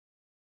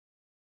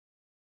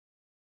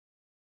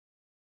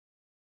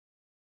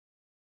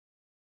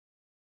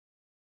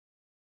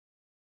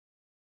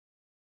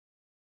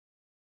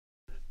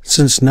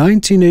Since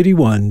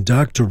 1981,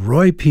 Dr.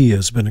 Roy P.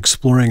 has been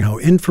exploring how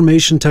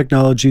information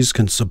technologies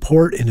can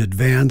support and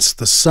advance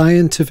the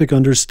scientific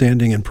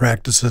understanding and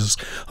practices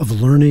of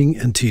learning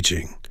and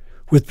teaching,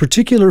 with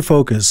particular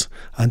focus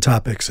on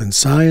topics in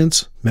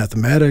science,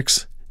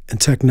 mathematics, and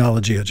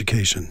technology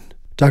education.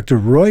 Dr.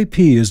 Roy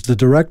P. is the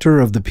director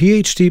of the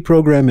PhD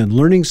program in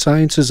Learning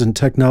Sciences and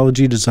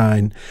Technology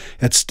Design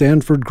at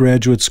Stanford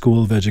Graduate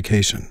School of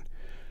Education.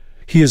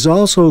 He is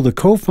also the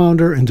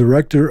co-founder and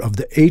director of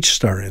the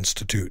H-STAR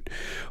Institute,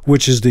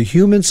 which is the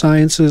Human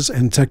Sciences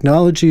and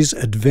Technologies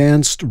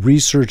Advanced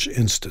Research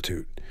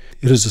Institute.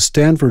 It is a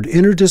Stanford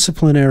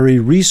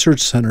interdisciplinary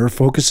research center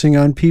focusing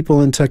on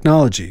people and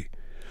technology,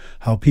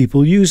 how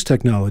people use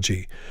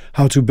technology,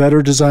 how to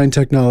better design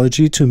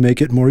technology to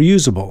make it more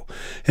usable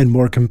and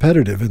more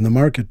competitive in the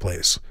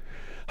marketplace,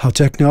 how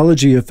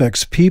technology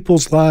affects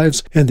people's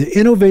lives, and the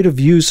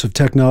innovative use of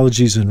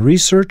technologies in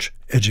research,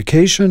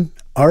 education,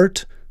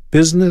 art,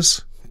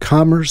 business,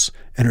 commerce,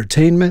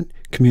 entertainment,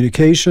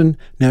 communication,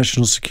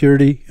 national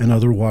security, and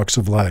other walks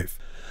of life.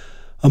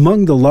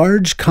 Among the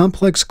large,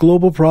 complex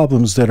global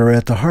problems that are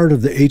at the heart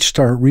of the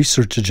H-STAR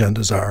research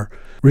agendas are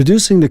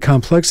reducing the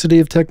complexity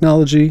of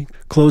technology,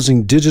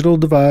 closing digital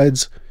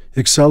divides,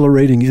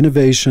 accelerating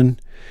innovation,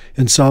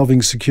 and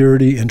solving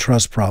security and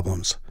trust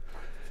problems.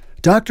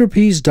 Dr.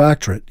 P's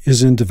doctorate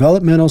is in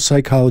developmental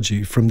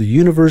psychology from the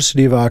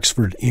University of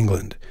Oxford,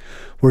 England,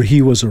 where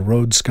he was a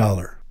Rhodes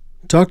Scholar.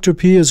 Dr.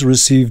 P has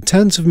received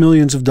tens of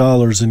millions of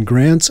dollars in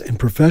grants and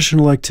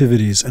professional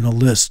activities in a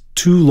list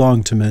too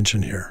long to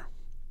mention here.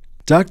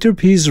 Dr.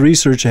 P's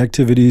research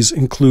activities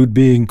include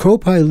being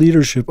co-pi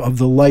leadership of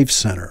the Life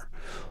Center,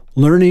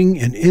 learning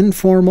in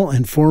informal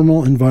and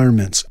formal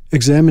environments,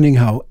 examining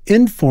how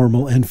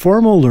informal and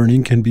formal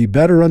learning can be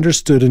better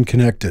understood and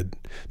connected,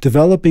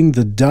 developing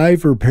the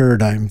diver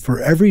paradigm for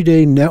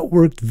everyday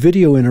networked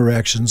video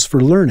interactions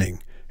for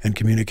learning and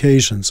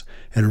communications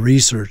and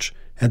research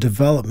and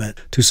development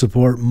to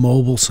support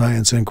mobile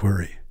science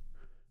inquiry.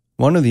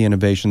 One of the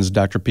innovations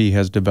Dr. P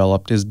has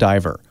developed is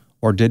Diver,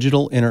 or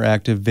Digital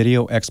Interactive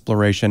Video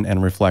Exploration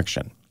and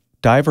Reflection.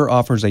 Diver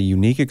offers a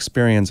unique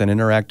experience in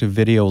interactive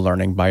video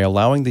learning by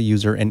allowing the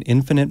user an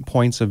infinite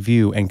points of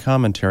view and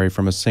commentary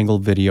from a single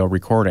video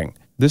recording.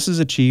 This is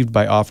achieved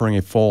by offering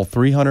a full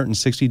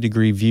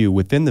 360-degree view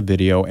within the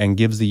video and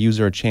gives the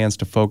user a chance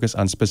to focus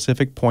on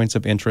specific points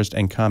of interest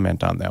and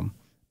comment on them.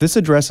 This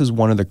addresses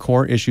one of the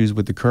core issues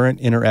with the current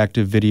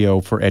interactive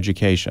video for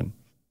education.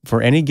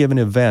 For any given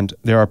event,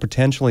 there are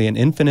potentially an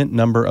infinite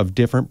number of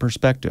different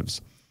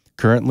perspectives.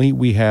 Currently,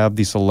 we have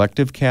the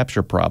selective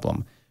capture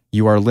problem.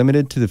 You are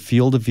limited to the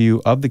field of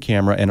view of the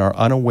camera and are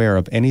unaware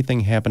of anything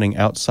happening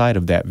outside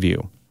of that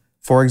view.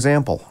 For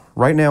example,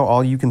 right now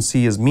all you can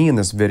see is me in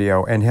this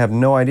video and have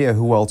no idea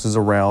who else is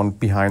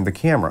around behind the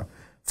camera.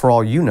 For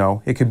all you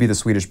know, it could be the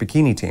Swedish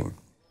bikini team.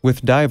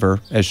 With Diver,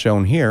 as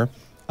shown here,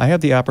 I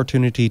have the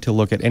opportunity to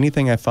look at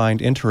anything I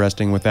find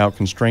interesting without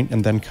constraint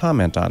and then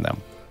comment on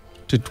them.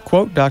 To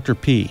quote Dr.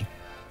 P,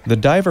 "The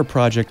Diver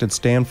project at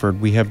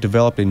Stanford, we have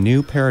developed a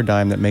new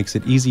paradigm that makes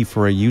it easy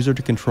for a user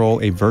to control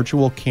a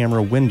virtual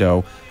camera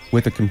window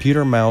with a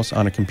computer mouse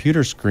on a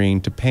computer screen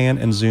to pan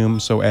and zoom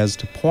so as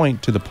to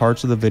point to the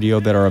parts of the video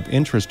that are of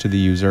interest to the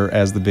user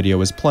as the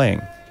video is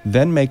playing.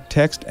 Then make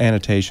text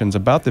annotations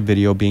about the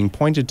video being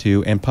pointed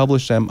to and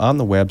publish them on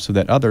the web so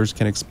that others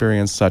can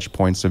experience such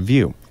points of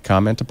view,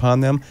 comment upon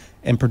them,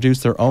 and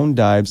produce their own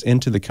dives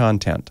into the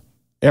content.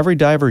 Every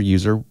Diver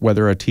user,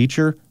 whether a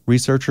teacher,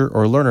 researcher,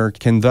 or learner,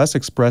 can thus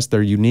express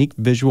their unique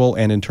visual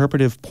and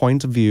interpretive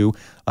point of view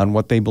on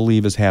what they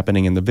believe is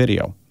happening in the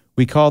video.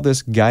 We call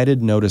this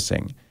guided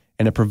noticing,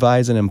 and it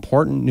provides an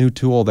important new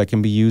tool that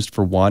can be used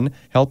for 1,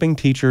 helping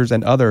teachers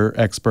and other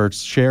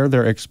experts share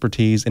their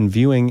expertise in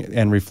viewing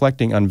and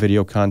reflecting on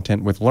video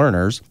content with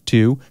learners,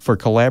 2, for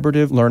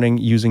collaborative learning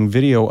using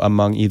video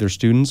among either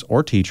students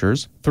or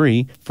teachers,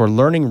 3, for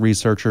learning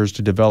researchers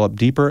to develop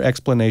deeper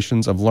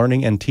explanations of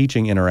learning and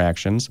teaching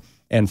interactions,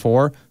 and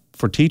 4,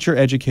 for teacher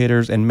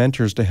educators and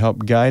mentors to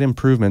help guide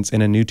improvements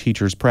in a new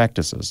teacher's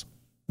practices.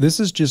 This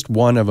is just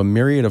one of a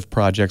myriad of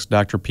projects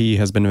Dr. P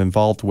has been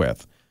involved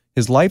with.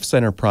 His Life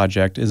Center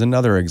project is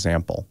another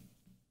example.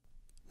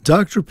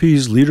 Dr.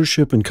 P's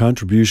leadership and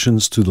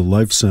contributions to the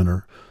Life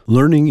Center,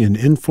 learning in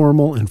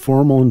informal and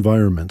formal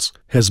environments,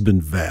 has been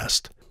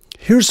vast.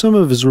 Here's some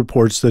of his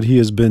reports that he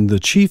has been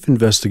the chief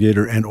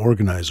investigator and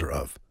organizer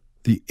of.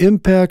 The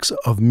impacts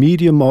of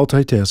media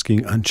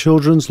multitasking on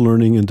children's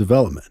learning and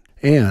development,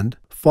 and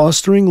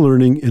fostering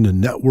learning in a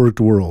networked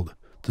world,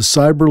 the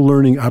cyber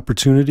learning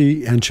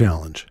opportunity and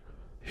challenge.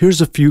 Here's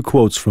a few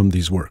quotes from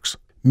these works.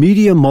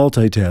 Media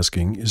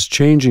multitasking is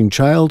changing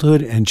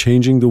childhood and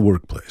changing the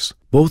workplace.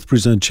 Both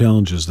present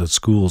challenges that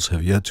schools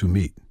have yet to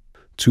meet.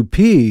 To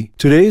P,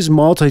 today's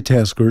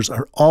multitaskers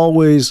are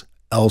always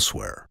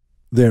elsewhere.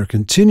 They are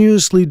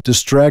continuously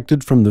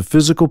distracted from the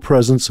physical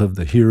presence of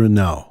the here and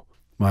now.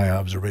 My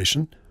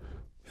observation.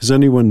 Has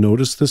anyone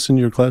noticed this in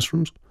your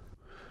classrooms?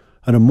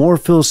 On a more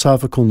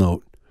philosophical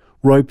note,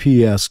 Roy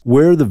P. asks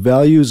where the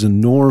values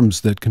and norms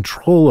that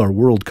control our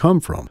world come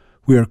from.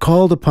 We are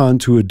called upon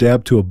to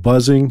adapt to a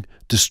buzzing,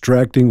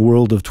 distracting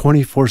world of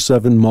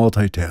 24/7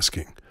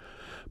 multitasking.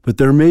 But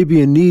there may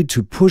be a need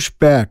to push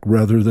back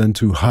rather than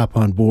to hop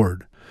on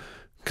board.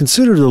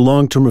 Consider the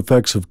long-term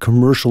effects of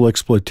commercial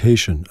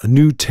exploitation, a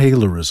new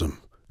Taylorism.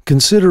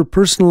 Consider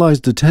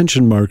personalized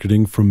attention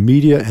marketing from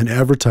media and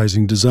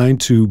advertising designed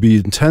to be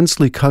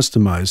intensely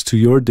customized to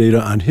your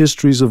data on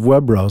histories of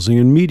web browsing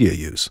and media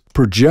use.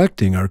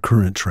 Projecting our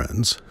current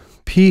trends,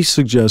 P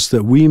suggests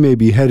that we may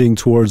be heading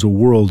towards a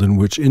world in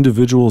which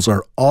individuals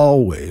are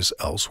always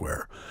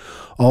elsewhere,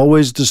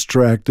 always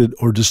distracted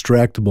or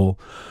distractible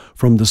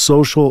from the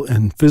social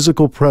and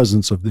physical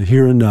presence of the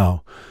here and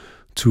now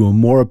to a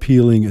more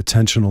appealing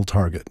attentional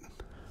target.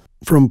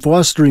 From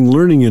fostering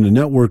learning in a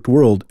networked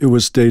world, it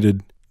was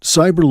stated,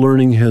 cyber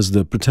learning has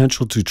the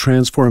potential to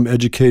transform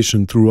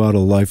education throughout a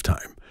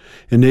lifetime,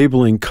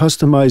 enabling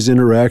customized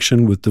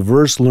interaction with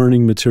diverse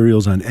learning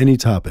materials on any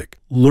topic.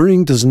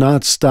 Learning does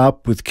not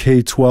stop with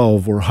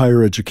K-12 or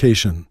higher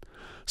education.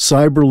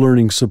 Cyber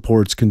learning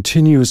supports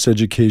continuous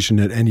education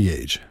at any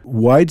age.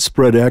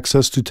 Widespread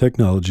access to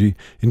technology,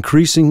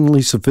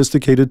 increasingly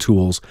sophisticated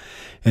tools,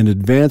 and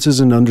advances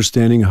in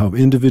understanding how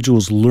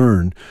individuals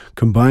learn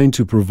combine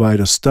to provide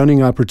a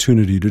stunning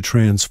opportunity to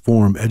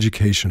transform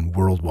education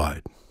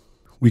worldwide.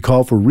 We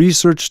call for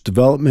research,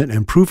 development,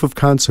 and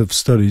proof-of-concept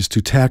studies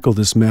to tackle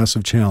this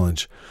massive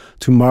challenge,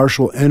 to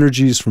marshal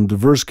energies from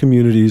diverse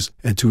communities,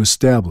 and to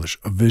establish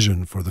a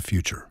vision for the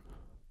future.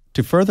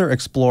 To further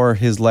explore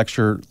his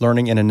lecture,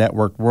 Learning in a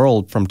Networked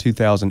World from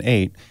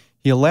 2008,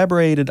 he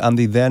elaborated on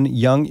the then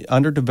young,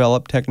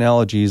 underdeveloped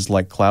technologies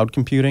like cloud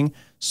computing,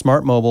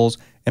 smart mobiles,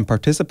 and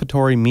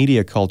participatory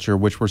media culture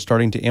which were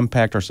starting to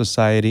impact our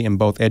society in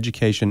both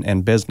education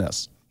and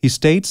business. He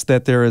states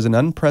that there is an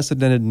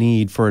unprecedented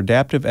need for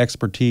adaptive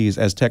expertise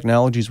as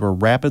technologies were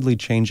rapidly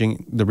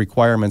changing the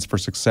requirements for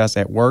success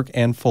at work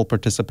and full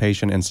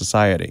participation in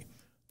society.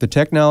 The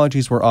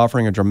technologies were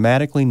offering a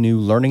dramatically new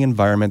learning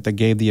environment that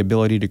gave the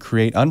ability to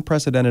create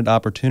unprecedented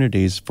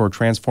opportunities for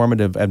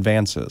transformative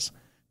advances.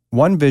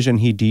 One vision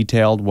he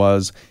detailed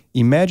was,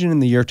 imagine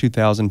in the year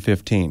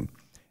 2015,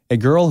 a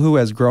girl who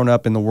has grown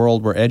up in the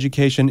world where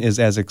education is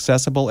as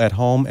accessible at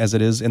home as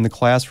it is in the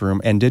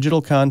classroom and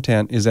digital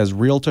content is as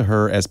real to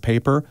her as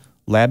paper,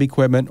 lab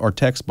equipment, or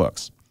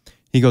textbooks.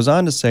 He goes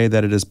on to say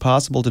that it is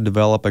possible to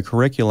develop a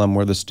curriculum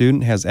where the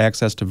student has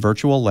access to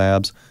virtual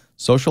labs,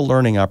 social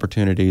learning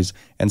opportunities,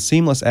 and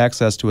seamless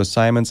access to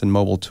assignments and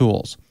mobile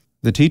tools.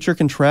 The teacher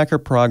can track her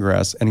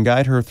progress and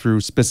guide her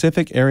through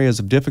specific areas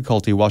of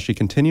difficulty while she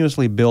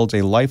continuously builds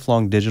a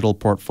lifelong digital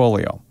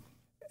portfolio.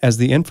 As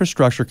the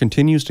infrastructure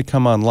continues to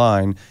come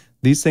online,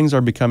 these things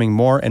are becoming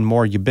more and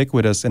more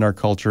ubiquitous in our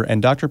culture,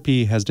 and Dr.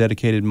 P has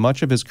dedicated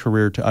much of his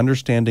career to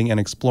understanding and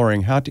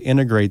exploring how to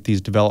integrate these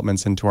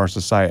developments into our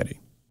society.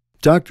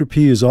 Dr.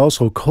 P is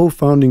also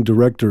co-founding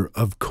director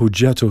of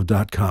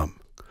Cogetto.com,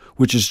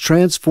 which is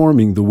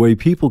transforming the way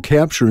people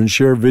capture and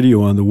share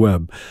video on the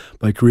web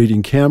by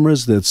creating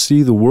cameras that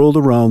see the world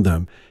around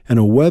them and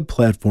a web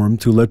platform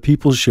to let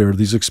people share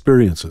these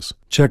experiences.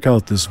 Check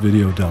out this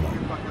video demo.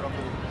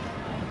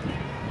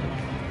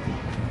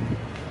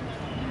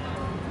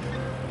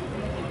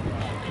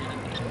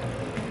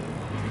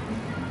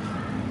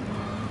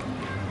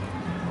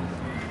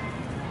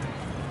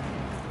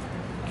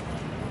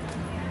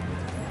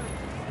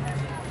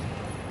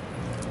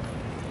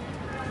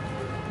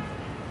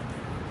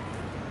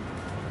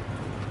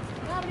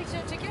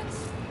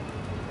 Tickets?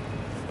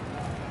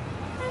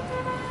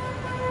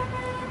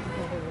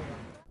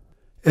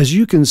 As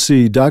you can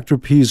see, Dr.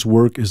 P's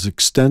work is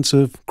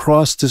extensive,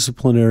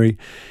 cross-disciplinary,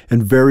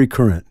 and very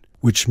current,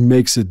 which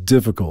makes it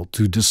difficult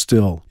to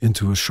distill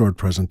into a short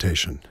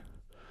presentation.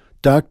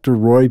 Dr.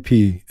 Roy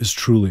P. is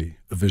truly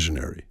a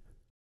visionary.